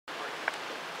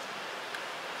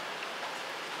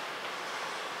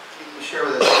you share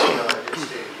with us, it's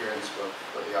stated here in this book,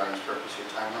 for the audience purpose, your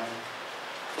timeline?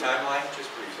 Timeline, just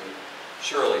briefly.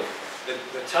 Surely.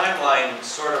 The timeline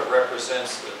sort of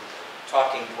represents the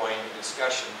talking point, the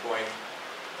discussion point,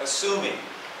 assuming,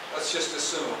 let's just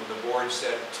assume the board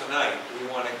said tonight we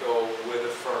want to go with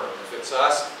a firm. If it's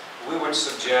us, we would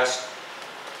suggest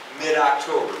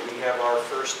mid-October. We have our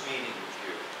first meeting with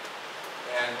you.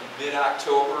 And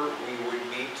mid-October we would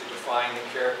meet to define the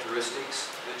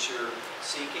characteristics that you're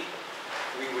seeking.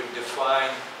 We would define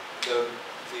the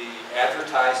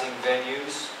advertising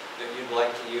venues that you'd like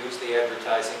to use, the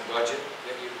advertising budget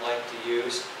that you'd like to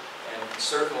use, and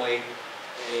certainly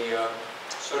a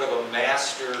sort of a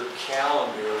master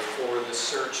calendar for the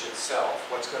search itself.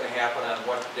 What's going to happen on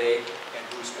what date and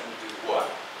who's going to do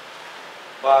what.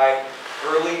 By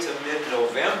early to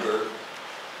mid-November,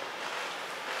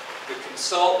 the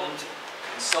consultants,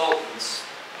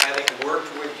 having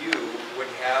worked with you,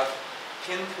 would have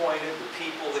pinpointed the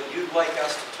people that you'd like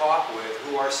us to talk with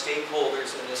who are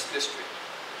stakeholders in this district.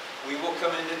 We will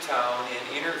come into town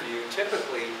and interview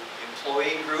typically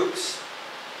employee groups,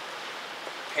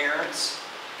 parents,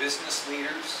 business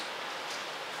leaders,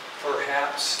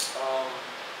 perhaps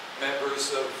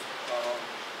members of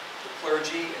the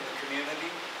clergy in the community,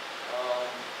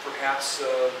 perhaps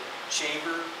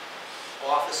chamber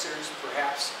officers,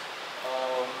 perhaps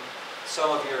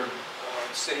some of your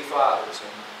city fathers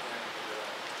and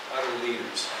other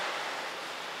leaders.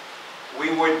 We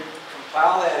would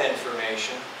compile that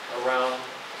information around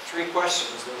 3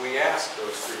 questions that we ask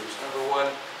those groups. Number 1,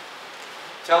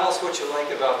 tell us what you like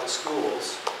about the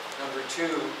schools. Number 2,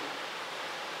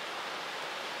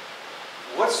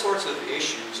 what sorts of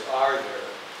issues are there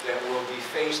that will be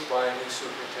faced by a new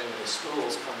superintendent of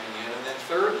schools coming in? And then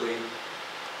thirdly,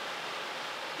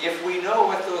 if we know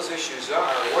what those issues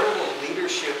are, what are the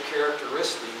leadership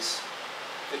characteristics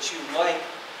that you'd like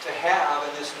to have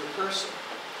in this new person?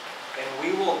 And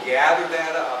we will gather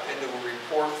that up into a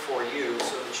report for you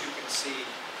so that you can see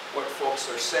what folks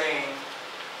are saying,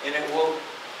 and it will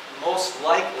most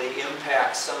likely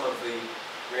impact some of the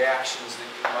reactions that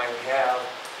you might have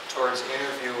towards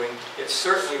interviewing. It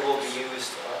certainly will be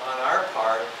used on our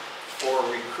part for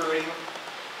recruiting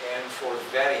and for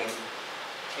vetting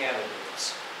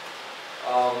candidates.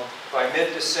 By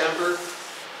mid-December,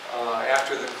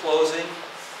 after the closing,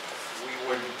 we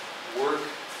would work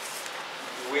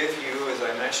with you, as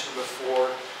I mentioned before,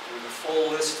 with a full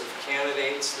list of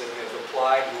candidates that have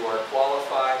applied who are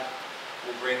qualified.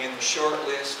 We'll bring in the short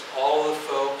list, all of the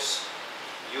folks.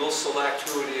 You'll select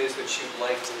who it is that you'd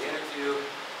like to interview.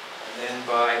 And then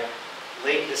by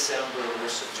late December, we're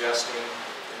suggesting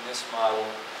in this model,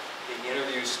 the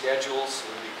interview schedules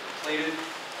will be completed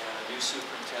and a new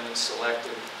superintendent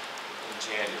selected in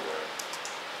January.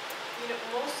 You know,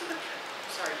 most of the,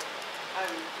 sorry,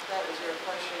 that was your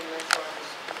question, and I thought it was,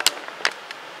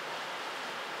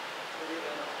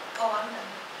 oh, I'm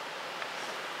done.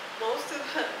 Most of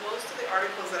the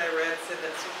articles that I read said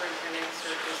that superintendent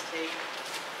searches take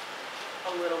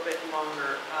a little bit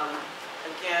longer.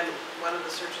 Again, one of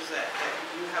the searches that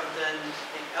you have done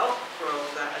in Elk Grove,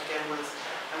 that again was,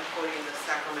 I'm quoting the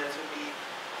Sacramento Bee,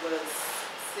 was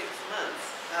 6 months.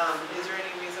 Is there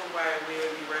any reason why we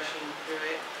would be rushing through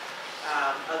it?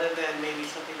 Other than maybe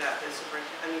something that the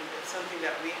superintendent, I mean, it's something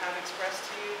that we have expressed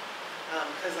to you,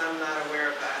 because I'm not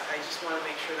aware of that. I just want to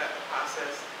make sure that the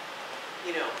process,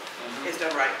 you know, is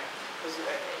done right. Because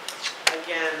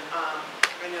again,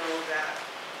 I know that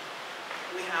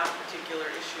we have particular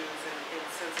issues and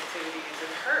sensitivities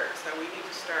and hurts that we need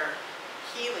to start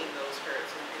healing those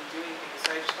hurts and doing things.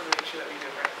 So I just want to make sure that we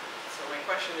do it right. So my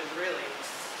question is really,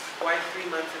 why 3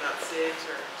 months and not 6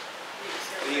 or?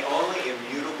 The only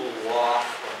immutable law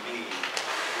for me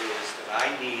is that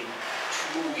I need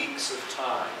 2 weeks of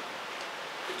time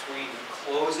between the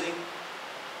closing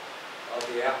of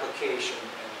the application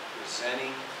and the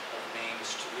presenting of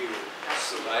names to you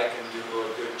so that I can do a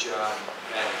good job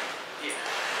vetting. Yeah.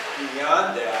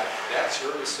 Beyond that, that's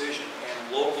your decision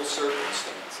and local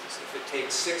circumstances. If it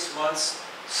takes 6 months,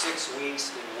 6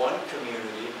 weeks in one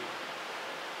community,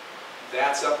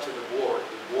 that's up to the board.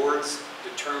 The board's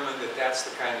determined that that's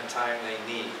the kind of time they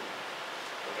need.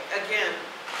 Okay. Again,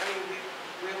 I mean,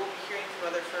 we will be hearing from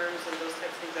other firms and those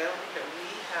types of things. I don't think that we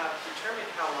have determined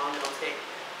how long it'll take.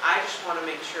 I just want to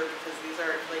make sure, because these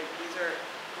are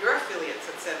your affiliates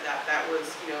that said that was,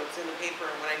 you know, it's in the paper,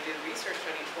 and when I did research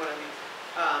on each one of these,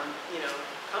 you know,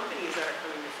 companies that are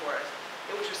coming before us,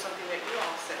 it was just something that you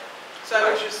all said. So I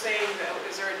was just saying, that,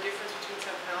 is there a difference between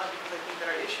Centinela? Because I think that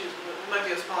our issues, we might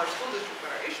be a smaller school district, but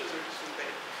our issues are just as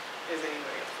big as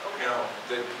anybody else. Okay. No,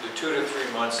 the 2 to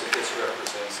 3 months that this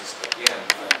represents is, again,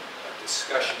 a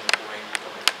discussion point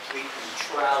of the complete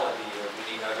neutrality of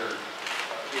any other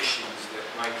issues that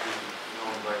might be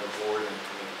known by the board and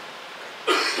committee.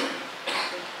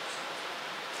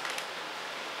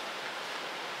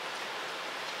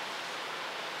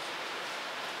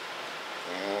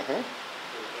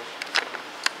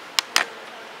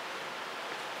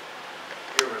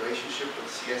 Your relationship with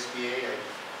CSBA,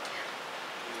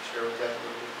 can you share with that a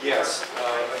little bit? Yes,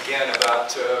 again,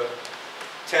 about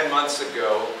 10 months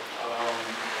ago,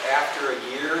 after a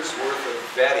year's worth of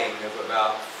vetting of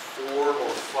about 4 or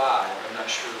 5, I'm not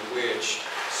sure which,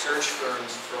 search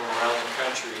firms from around the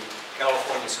country,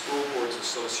 California School Boards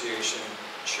Association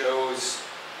chose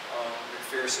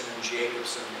McPherson and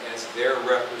Jacobson as their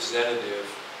representative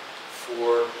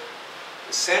for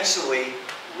essentially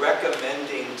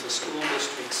recommending to school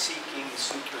districts seeking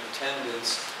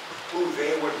superintendents who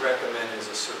they would recommend as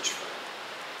a search firm.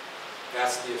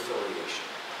 That's the affiliation.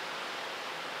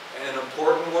 And an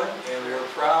important one, and we're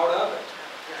proud of it.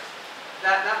 Yeah.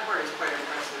 That part is quite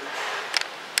impressive.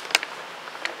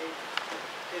 I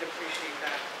did appreciate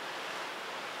that.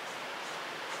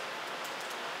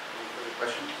 Any further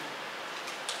questions?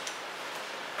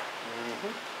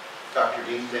 Dr.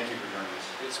 Dean, thank you for joining us.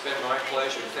 It's been my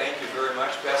pleasure. Thank you very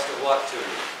much. Best of luck to you.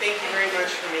 Thank you very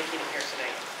much for making it here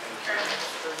tonight.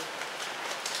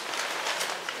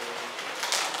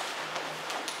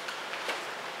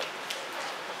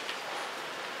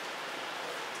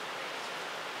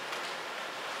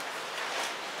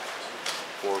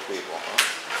 Four people,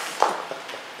 huh?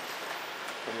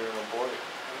 And you're on board.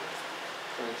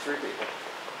 3 people.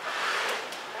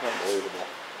 Unbelievable.